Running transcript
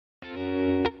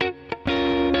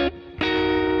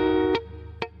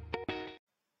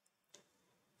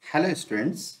Hello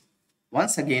students,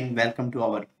 once again welcome to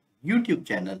our YouTube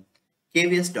channel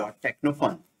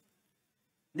kvs.technofun.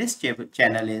 This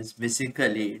channel is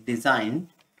basically designed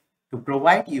to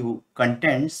provide you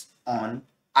contents on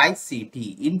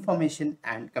ICT, Information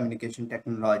and Communication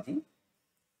Technology.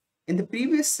 In the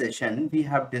previous session, we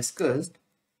have discussed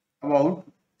about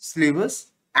syllabus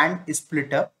and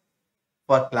split up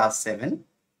for class 7,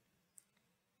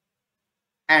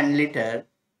 and later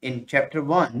in chapter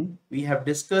 1 we have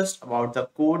discussed about the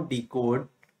code decode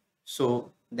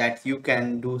so that you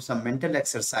can do some mental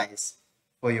exercise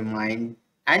for your mind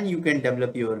and you can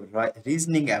develop your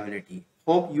reasoning ability.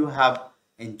 Hope you have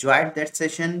enjoyed that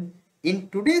session. In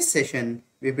today's session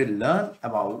we will learn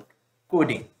about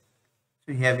coding.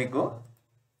 So here we go.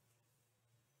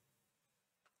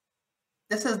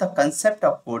 This is the concept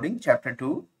of coding, chapter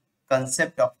 2,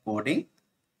 concept of coding.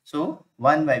 So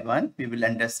one by one, we will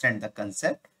understand the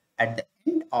concept. At the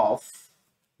end of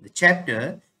the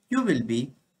chapter, you will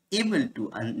be able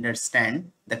to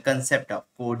understand the concept of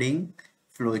coding,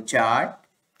 flowchart,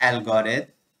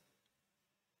 algorithm,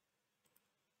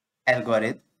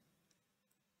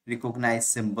 recognize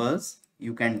symbols.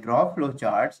 You can draw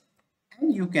flowcharts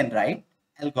and you can write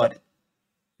algorithm.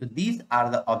 So these are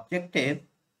the objectives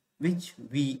which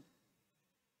we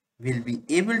will be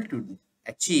able to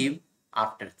achieve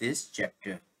after this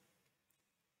chapter.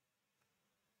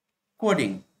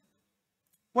 Coding.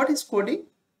 What is coding?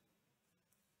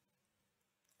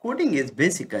 Coding is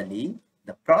basically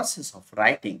the process of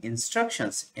writing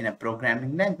instructions in a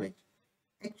programming language.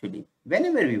 Actually,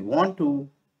 whenever we want to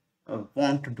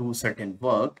do certain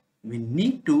work, we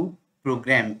need to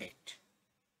program it.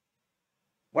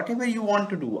 Whatever you want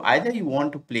to do, either you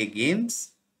want to play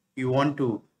games, you want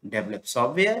to develop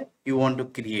software, you want to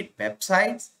create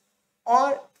websites,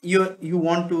 or you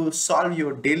want to solve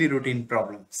your daily routine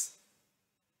problems.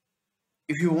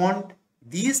 If you want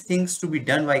these things to be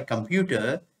done by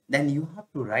computer, then you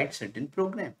have to write certain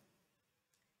program.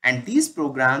 And these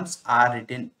programs are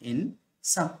written in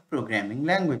some programming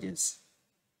languages.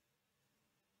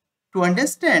 To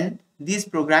understand these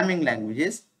programming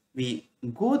languages, we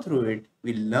go through it,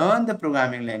 we learn the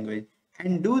programming language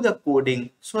and do the coding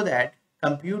so that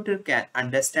computer can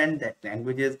understand that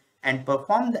languages and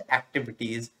perform the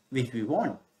activities which we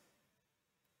want.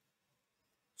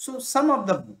 So some of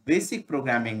the basic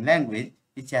programming language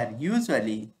which are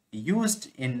usually used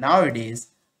in nowadays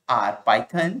are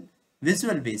Python,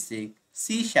 Visual Basic,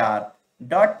 C#,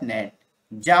 .NET,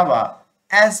 Java,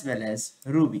 as well as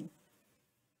Ruby.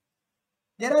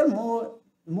 There are more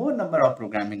number of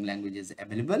programming languages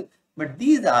available, but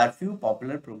these are few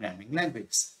popular programming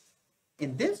languages.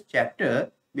 In this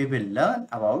chapter, we will learn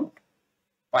about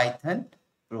Python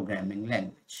programming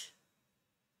language.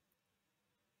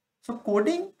 So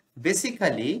coding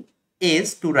basically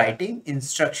is to writing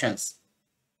instructions,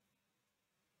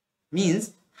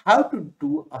 means how to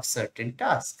do a certain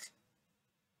task.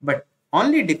 But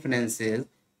only difference is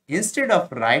instead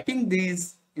of writing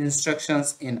these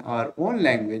instructions in our own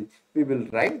language, we will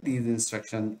write these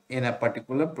instructions in a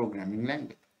particular programming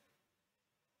language.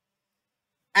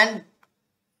 And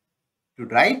to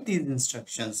write these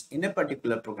instructions in a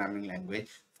particular programming language,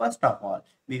 first of all,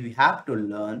 we have to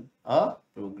learn a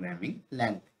programming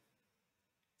language.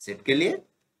 Is it clear?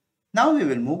 Now we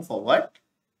will move forward.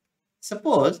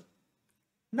 Suppose,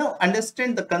 now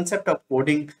understand the concept of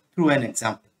coding through an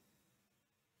example.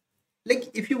 Like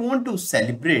if you want to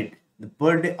celebrate the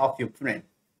birthday of your friend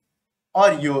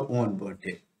or your own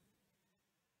birthday,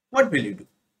 what will you do?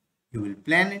 You will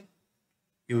plan it.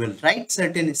 You will write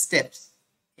certain steps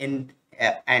in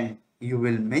and you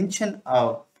will mention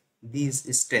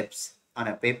these steps on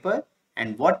a paper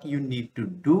and what you need to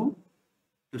do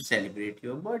to celebrate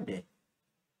your birthday.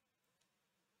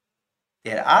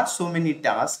 There are so many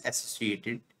tasks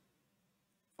associated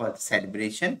for the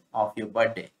celebration of your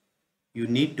birthday. You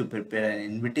need to prepare an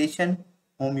invitation,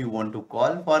 whom you want to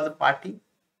call for the party,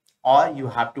 or you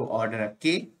have to order a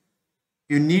cake.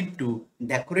 You need to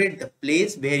decorate the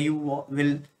place where you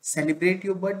will celebrate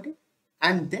your birthday,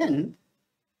 and then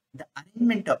the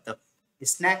arrangement of the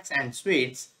snacks and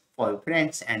sweets for your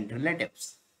friends and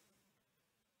relatives.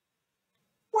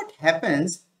 What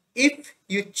happens if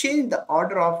you change the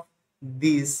order of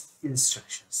these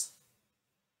instructions?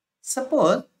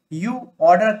 Suppose you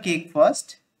order cake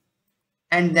first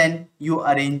and then you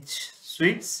arrange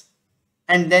sweets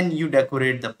and then you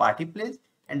decorate the party place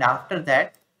and after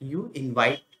that you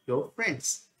invite your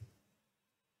friends.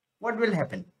 What will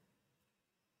happen?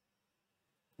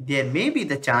 There may be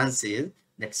the chances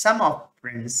that some of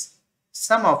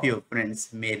your friends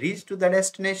may reach to the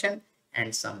destination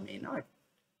and some may not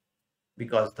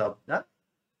because of the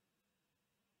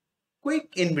quick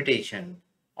invitation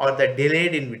or the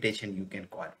delayed invitation, you can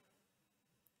call it.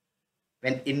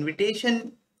 When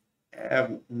invitation,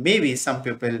 maybe some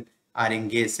people are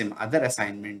engaged in other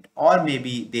assignment, or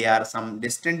maybe they are some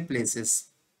distant places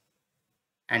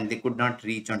and they could not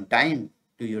reach on time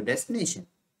to your destination.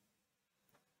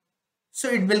 So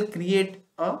it will create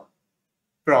a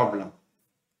problem,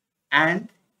 and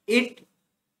it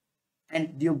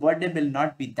and your birthday will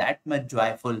not be that much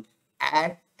joyful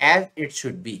as it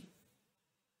should be.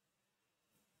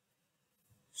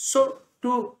 So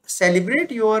to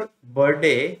celebrate your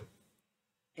birthday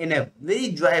in a very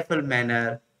joyful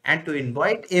manner and to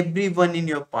invite everyone in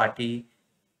your party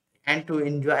and to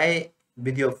enjoy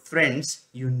with your friends,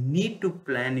 you need to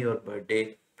plan your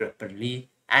birthday properly,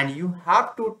 and you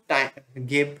have to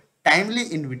give timely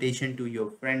invitation to your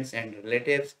friends and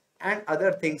relatives and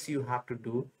other things you have to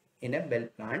do in a well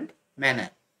planned manner.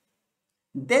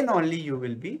 Then only you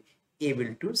will be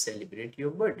able to celebrate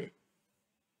your birthday.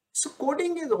 So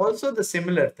coding is also the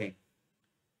similar thing.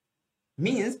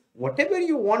 Means whatever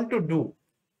you want to do,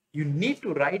 you need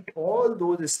to write all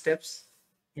those steps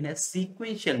in a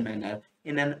sequential manner,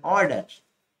 in an order,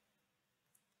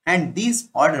 and this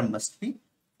order must be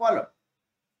followed.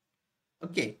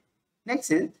 Okay,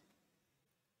 next is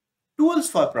tools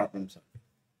for problem solving.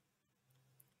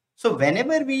 So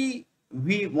whenever we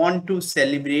want to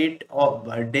celebrate a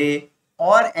birthday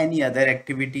or any other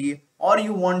activity, or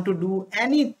you want to do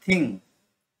anything,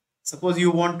 suppose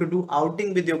you want to do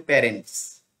outing with your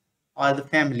parents or the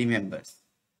family members,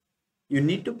 you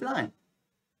need to plan.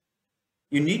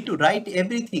 You need to write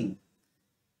everything,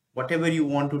 whatever you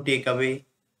want to take away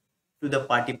to the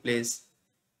party place,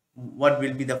 what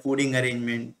will be the fooding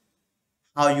arrangement,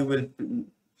 how you will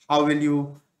how will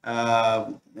you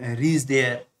reach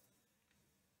there,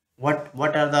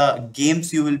 what are the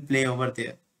games you will play over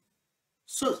there.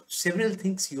 So several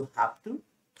things you have to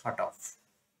thought of.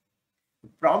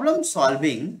 Problem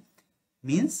solving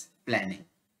means planning.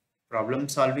 Problem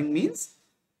solving means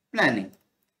planning.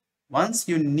 Once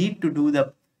you need to do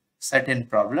the certain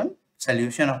problem,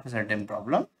 solution of a certain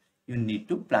problem, you need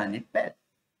to plan it well.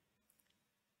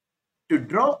 To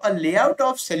draw a layout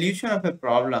of solution of a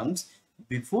problems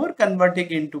before converting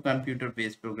into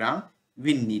computer-based program,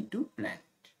 we need to plan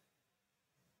it.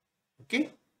 Okay.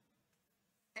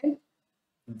 And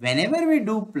whenever we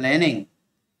do planning,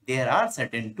 there are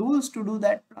certain tools to do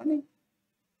that planning.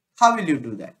 How will you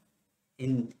do that?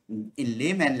 In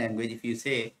layman language, if you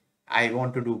say, I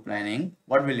want to do planning,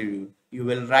 what will you do? You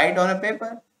will write on a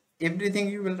paper. Everything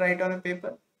you will write on a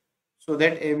paper so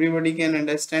that everybody can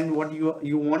understand what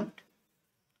you want.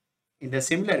 In the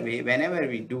similar way, whenever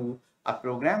we do a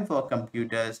program for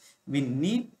computers, we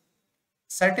need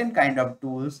certain kind of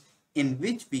tools in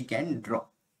which we can draw,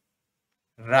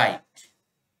 write,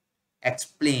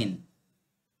 explain.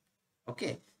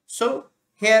 Okay, so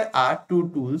here are two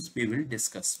tools we will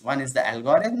discuss. One is the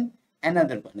algorithm,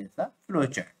 another one is the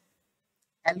flowchart.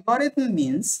 Algorithm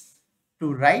means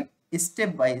to write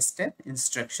step-by-step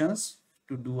instructions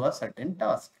to do a certain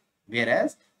task,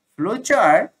 whereas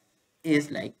flowchart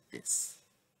is like this.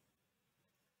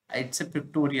 It's a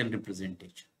pictorial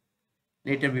representation.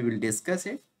 Later we will discuss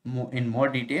it in more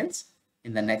details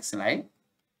in the next slide.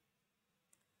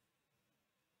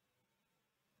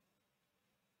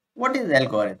 What is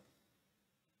algorithm?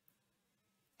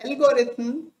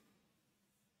 Algorithm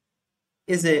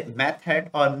is a method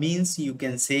or means, you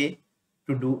can say,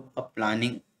 to do a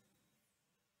planning,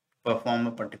 perform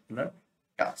a particular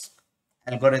task.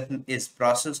 Algorithm is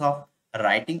process of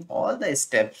writing all the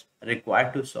steps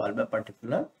required to solve a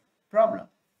particular problem.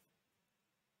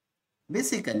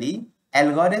 Basically,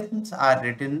 algorithms are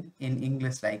written in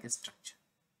English-like structure.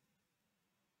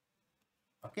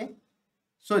 Okay,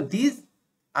 so these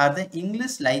are the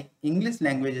English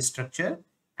language structure,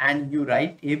 and you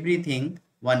write everything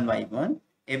one by one,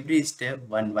 every step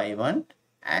one by one,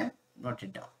 and note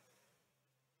it down.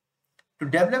 To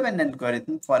develop an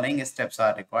algorithm, following steps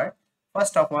are required.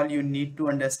 First of all, you need to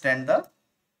understand the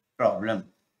problem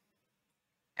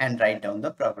and write down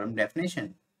the problem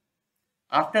definition.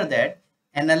 After that,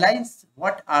 analyze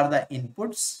what are the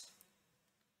inputs,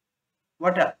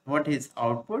 what is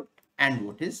output, and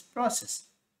what is process.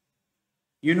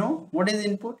 You know what is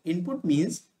input? Input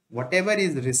means whatever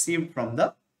is received from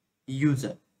the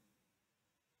user,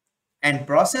 and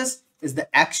process is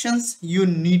the actions you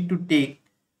need to take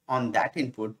on that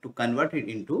input to convert it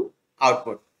into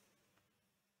output.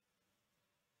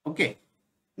 Okay,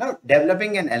 now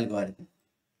developing an algorithm.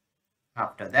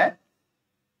 After that,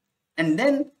 and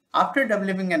then after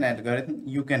developing an algorithm,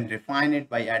 you can refine it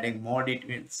by adding more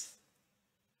details.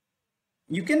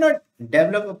 You cannot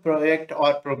develop a project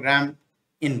or program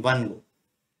in one go.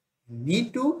 You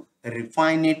need to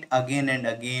refine it again and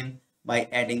again by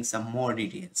adding some more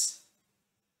details.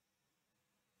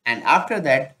 And after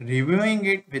that, reviewing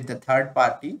it with the third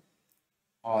party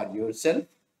or yourself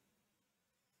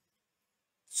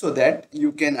so that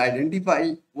you can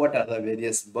identify what are the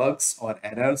various bugs or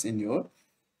errors in your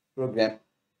program.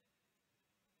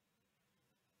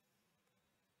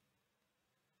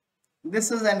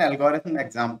 This is an algorithm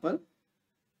example.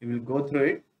 We will go through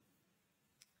it.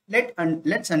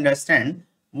 Let's understand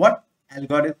what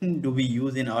algorithm do we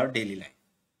use in our daily life.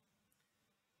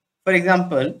 For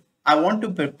example, I want to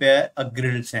prepare a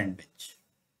grilled sandwich.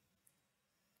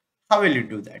 How will you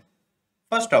do that?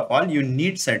 First of all, you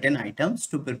need certain items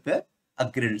to prepare a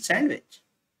grilled sandwich.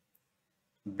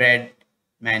 Bread,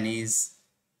 mayonnaise,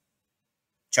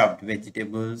 chopped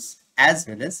vegetables, as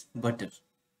well as butter.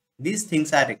 These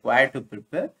things are required to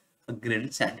prepare a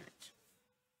grilled sandwich.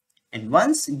 And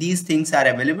once these things are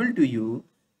available to you,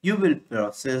 you will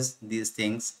process these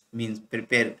things, means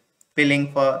prepare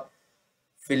filling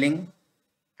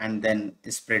and then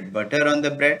spread butter on the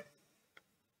bread.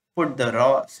 Put the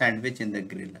raw sandwich in the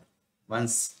griller.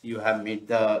 Once you have made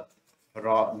the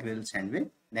raw grilled sandwich,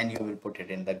 then you will put it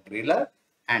in the griller,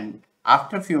 and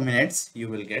after a few minutes you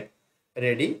will get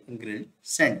ready grilled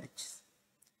sandwiches.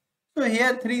 So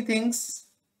here three things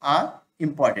are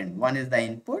important. One is the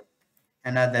input,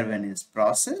 another one is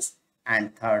process,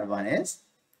 and third one is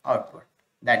output.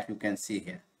 That you can see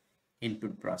here.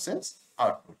 Input, process,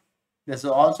 output. This is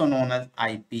also known as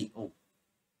IPO.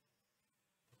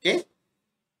 Okay.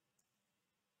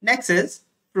 Next is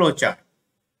flowchart.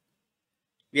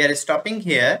 We are stopping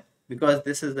here because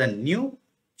this is the new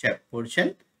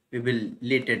portion. We will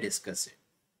later discuss it.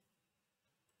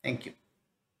 Thank you.